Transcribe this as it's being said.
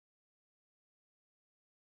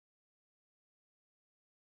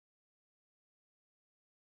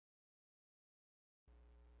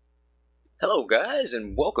Hello guys,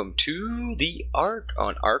 and welcome to the Ark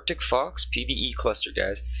on Arctic Fox PvE Cluster,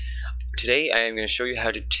 guys. Today I am going to show you how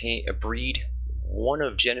to breed one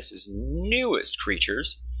of Genesis' newest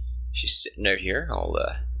creatures. She's sitting out here. I'll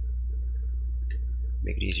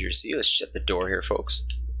make it easier to see. Let's shut the door here, folks.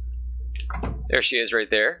 There she is right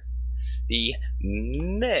there. The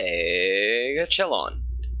Megachelon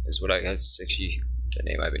is what that's actually the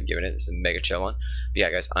name I've been giving it. This is a Megachelon. But yeah,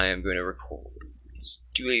 guys, I am going to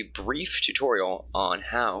do a brief tutorial on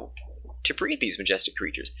how to breed these majestic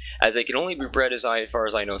creatures, as they can only be bred, as far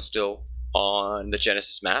as I know, still on the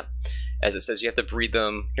Genesis map. As it says, you have to breed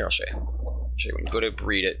them. Here, I'll show you. When you go to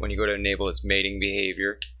breed it, when you go to enable its mating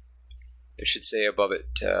behavior, it should say above it,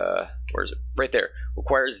 where is it? Right there.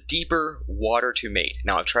 Requires deeper water to mate.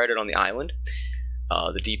 Now, I tried it on the island.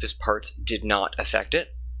 The deepest parts did not affect it.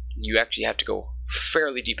 You actually have to go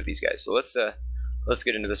fairly deep with these guys. So let's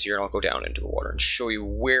get into this here, and I'll go down into the water and show you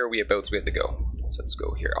where we have to go. So let's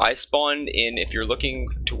go here. I spawned in, if you're looking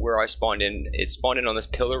to where I spawned in, it spawned in on this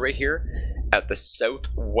pillar right here at the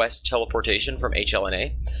southwest teleportation from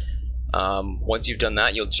HLNA. Once you've done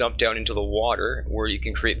that, you'll jump down into the water where you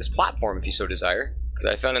can create this platform if you so desire. Because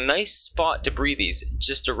I found a nice spot to breed these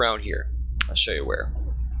just around here. I'll show you where.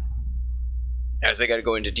 As I got to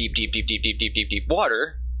go into deep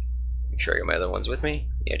water. Make sure I got my other ones with me.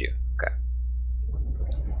 Yeah, I do. Okay.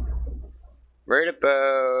 Right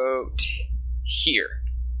about here.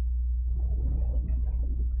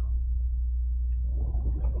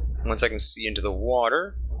 Once I can see into the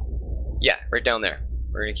water. Yeah, right down there.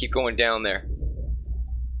 We're going to keep going down there.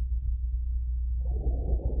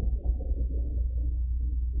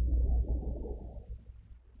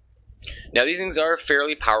 Now these things are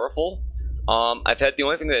fairly powerful. I've had the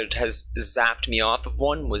only thing that has zapped me off of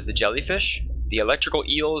one was the jellyfish. The electrical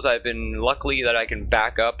eels, I've been lucky that I can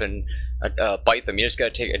back up and bite them. You just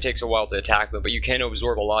gotta it takes a while to attack them, but you can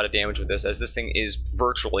absorb a lot of damage with this, as this thing is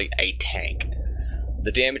virtually a tank.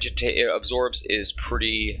 The damage it absorbs is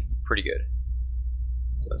pretty good.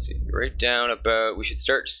 So let's see, right down about, we should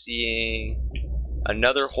start seeing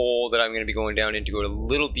another hole that I'm going to be going down into, go a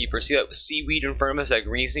little deeper. See that seaweed in front of us, that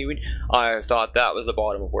green seaweed? I thought that was the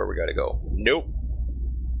bottom of where we gotta go. Nope.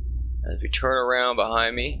 As we turn around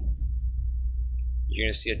behind me, you're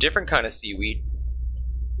going to see a different kind of seaweed.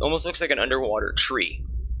 Almost looks like an underwater tree,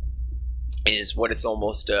 is what it's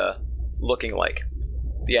almost looking like.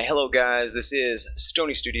 But yeah, hello guys, this is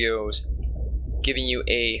Stony Studios, giving you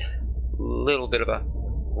a little bit of a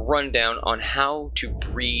rundown on how to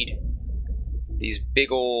breed these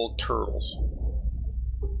big old turtles.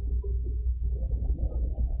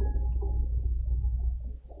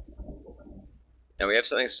 Now we have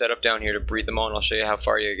something set up down here to breed them on. I'll show you how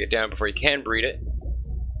far you get down before you can breed it.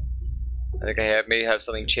 I think I may have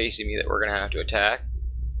something chasing me that we're going to have to attack.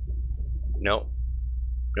 Nope.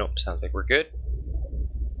 Nope, sounds like we're good.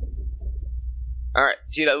 Alright,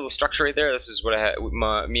 see that little structure right there? This is what I had with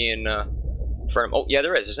me and friend. Oh, yeah,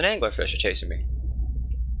 there's an anglerfish chasing me.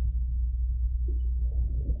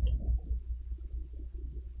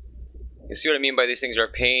 You see what I mean by these things are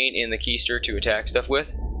a pain in the keister to attack stuff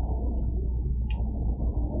with?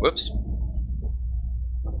 Whoops.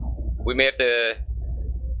 We may have to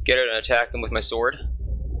get out and attack them with my sword.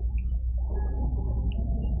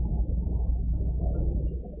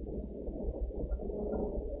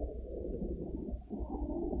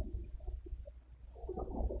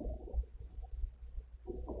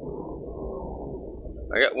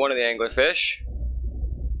 I got one of the anglerfish.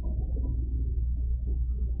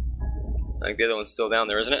 I think the other one's still down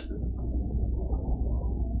there, isn't it?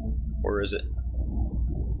 Or is it?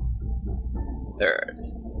 There it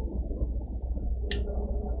is.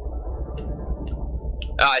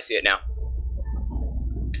 Ah, I see it now.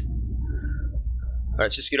 Alright,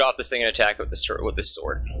 let's just get off this thing and attack it with this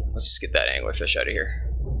sword. Let's just get that anglerfish out of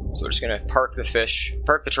here. So we're just gonna park the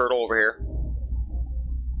turtle over here.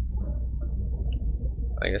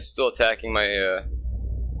 I think it's still attacking my,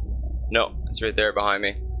 no, it's right there behind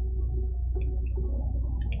me.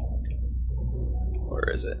 Where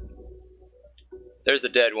is it? There's the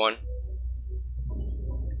dead one.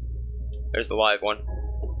 There's the live one.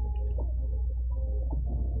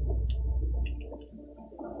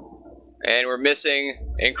 And we're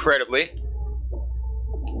missing incredibly.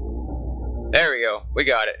 There we go. We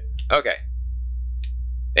got it. Okay.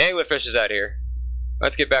 The anglerfish is out here.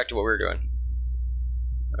 Let's get back to what we were doing.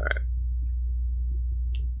 Alright.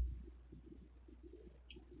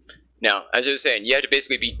 Now, as I was saying, you have to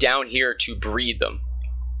basically be down here to breed them.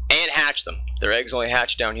 And hatch them. Their eggs only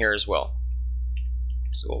hatch down here as well.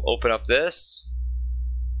 So we'll open up this.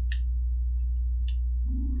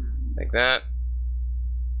 Like that.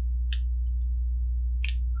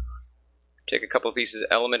 Take a couple of pieces of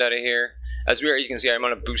element out of here. As you can see, I'm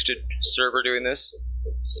on a boosted server doing this,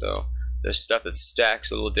 so there's stuff that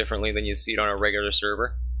stacks a little differently than you see it on a regular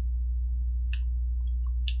server.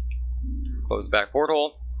 Close the back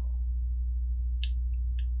porthole.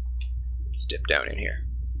 Let's dip down in here.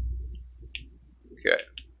 Okay.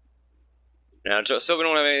 Now, just so we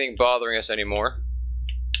don't have anything bothering us anymore.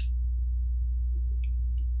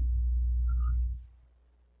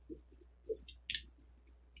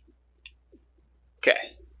 Okay,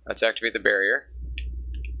 let's activate the barrier.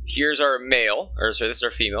 Here's our male, or sorry, this is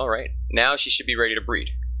our female, right? Now she should be ready to breed.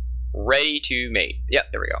 Ready to mate.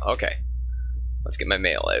 Yep, there we go. Okay. Let's get my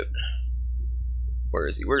male out. Where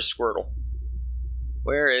is he? Where's Squirtle?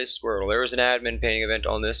 Where is Squirtle? There was an admin painting event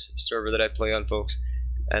on this server that I play on, folks,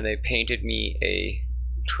 and they painted me a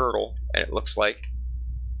turtle, and it looks like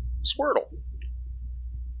Squirtle.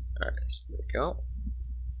 Alright, so there we go.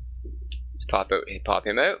 Let's pop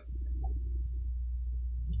him out.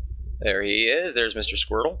 There he is. There's Mr.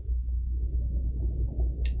 Squirtle.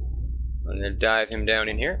 I'm going to dive him down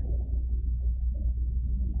in here.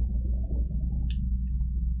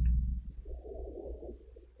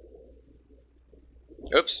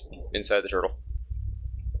 Oops, inside the turtle.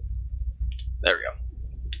 There we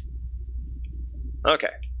go.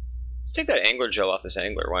 Okay. Let's take that angler gel off this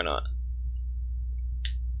angler, why not?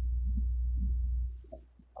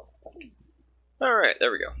 Alright,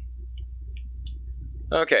 there we go.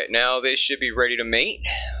 Okay, now they should be ready to mate.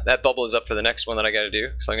 That bubble is up for the next one that I gotta do,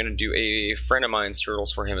 so I'm gonna do a friend of mine's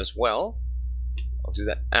turtles for him as well. I'll do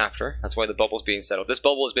that after. That's why the bubble's being set up. This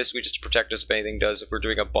bubble is basically just to protect us if anything does. If we're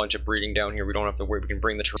doing a bunch of breeding down here, we don't have to worry. We can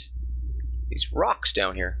bring these rocks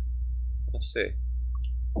down here. Let's see.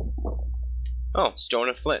 Oh, stone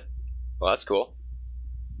and flint. Well, that's cool.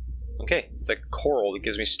 Okay, it's like coral that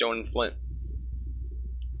gives me stone and flint.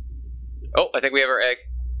 Oh, I think we have our egg.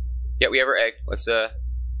 Yeah, we have our egg. Let's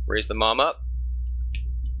raise the mom up.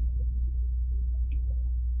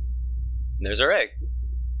 And there's our egg.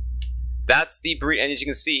 That's the breed, and as you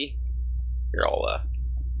can see, here I'll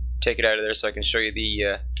take it out of there so I can show you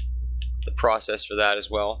the process for that as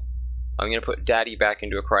well. I'm gonna put Daddy back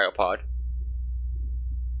into a cryopod,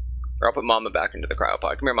 or I'll put Mama back into the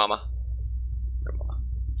cryopod. Come here, Mama. Come here, Mama.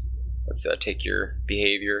 Let's take your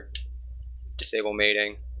behavior, disable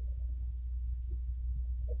mating.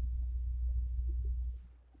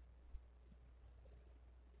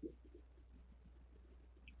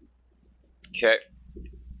 Okay.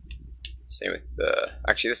 Same with,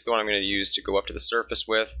 actually this is the one I'm going to use to go up to the surface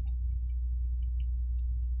with.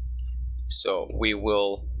 So we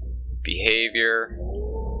will behavior,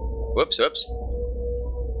 whoops,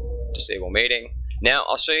 disable mating. Now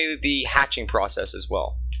I'll show you the hatching process as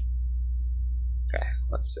well. Okay,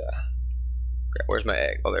 let's, where's my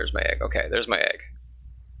egg? Oh, there's my egg. Okay, there's my egg.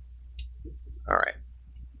 Alright.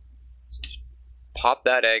 Pop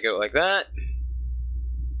that egg out like that.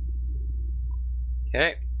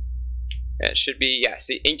 Okay. And it should be, yeah,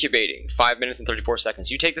 see, incubating, 5 minutes and 34 seconds.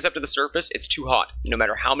 You take this up to the surface, it's too hot. No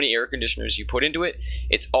matter how many air conditioners you put into it,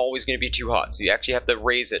 it's always going to be too hot. So you actually have to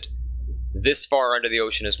raise it this far under the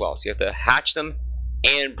ocean as well. So you have to hatch them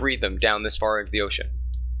and breed them down this far into the ocean.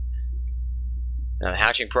 Now the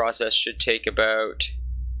hatching process should take about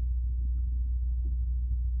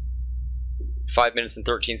 5 minutes and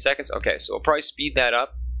 13 seconds. Okay, so we'll probably speed that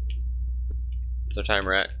up. What's our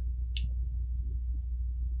timer at?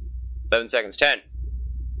 11 seconds. 10,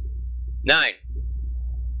 9,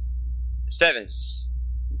 7,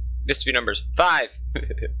 missed a few numbers. 5,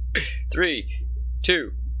 3,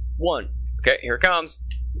 2, 1. Okay, here it comes.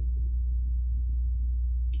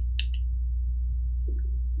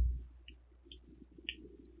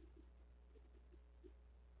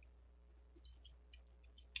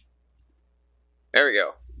 There we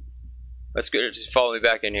go. Let's go. Just follow me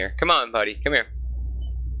back in here. Come on, buddy. Come here.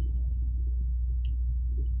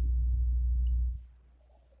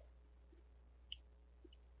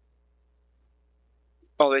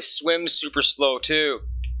 Oh, they swim super slow too.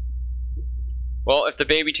 Well, if the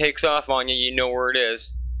baby takes off on you, you know where it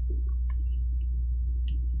is.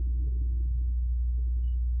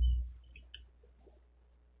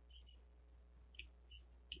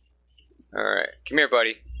 Alright, come here,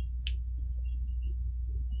 buddy.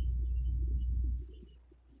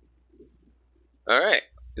 Alright,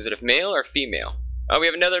 is it a male or female? Oh, we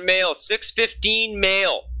have another male, 615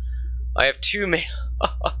 male. I have 2 male.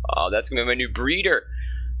 Oh, that's gonna be my new breeder.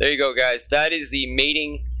 There you go, guys. That is the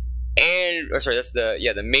mating and, or sorry, that's the,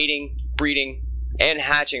 yeah, the mating, breeding, and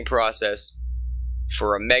hatching process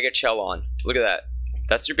for a Megachelon. Look at that.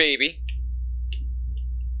 That's your baby.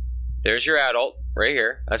 There's your adult right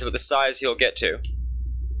here. That's what the size he'll get to.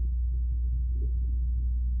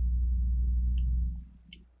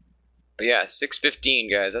 But yeah,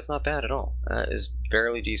 615, guys. That's not bad at all. That is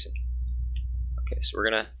barely decent. Okay, so we're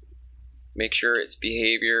gonna make sure it's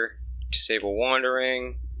behavior, disable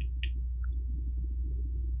wandering.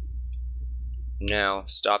 Now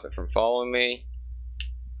stop it from following me.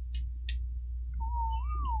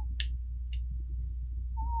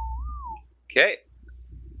 Okay.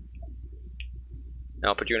 Now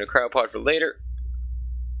I'll put you in a cryopod for later.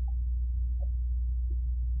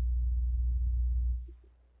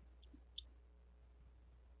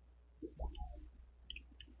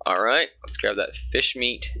 Alright, let's grab that fish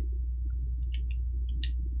meat.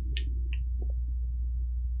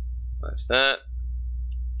 What's that?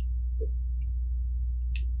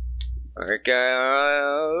 Alright,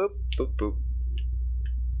 guys. Boop, boop.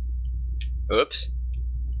 Oops.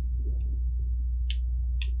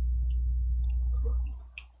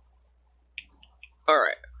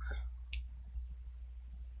 Alright.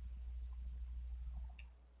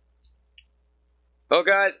 Well,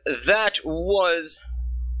 guys, that was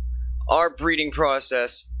our breeding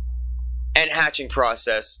process and hatching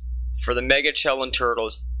process for the Megachelon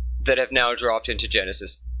turtles that have now dropped into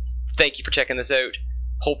Genesis. Thank you for checking this out.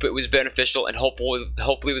 Hope it was beneficial, and hopefully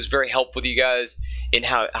it was very helpful to you guys in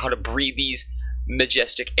how to breed these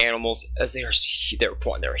majestic animals, as they're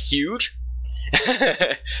huge.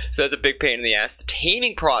 So that's a big pain in the ass. The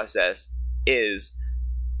taming process is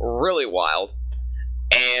really wild,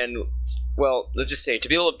 and well, let's just say, to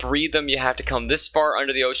be able to breed them, you have to come this far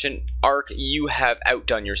under the ocean. Ark, you have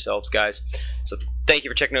outdone yourselves, guys. So thank you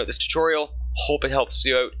for checking out this tutorial. Hope it helps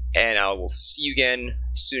you out, and I will see you again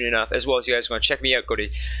soon enough. As well as you guys want to check me out, go to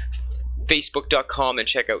facebook.com and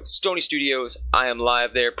check out Stony Studios. I am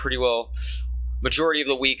live there pretty well majority of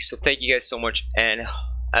the week, so thank you guys so much, and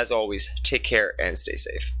as always, take care and stay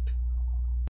safe.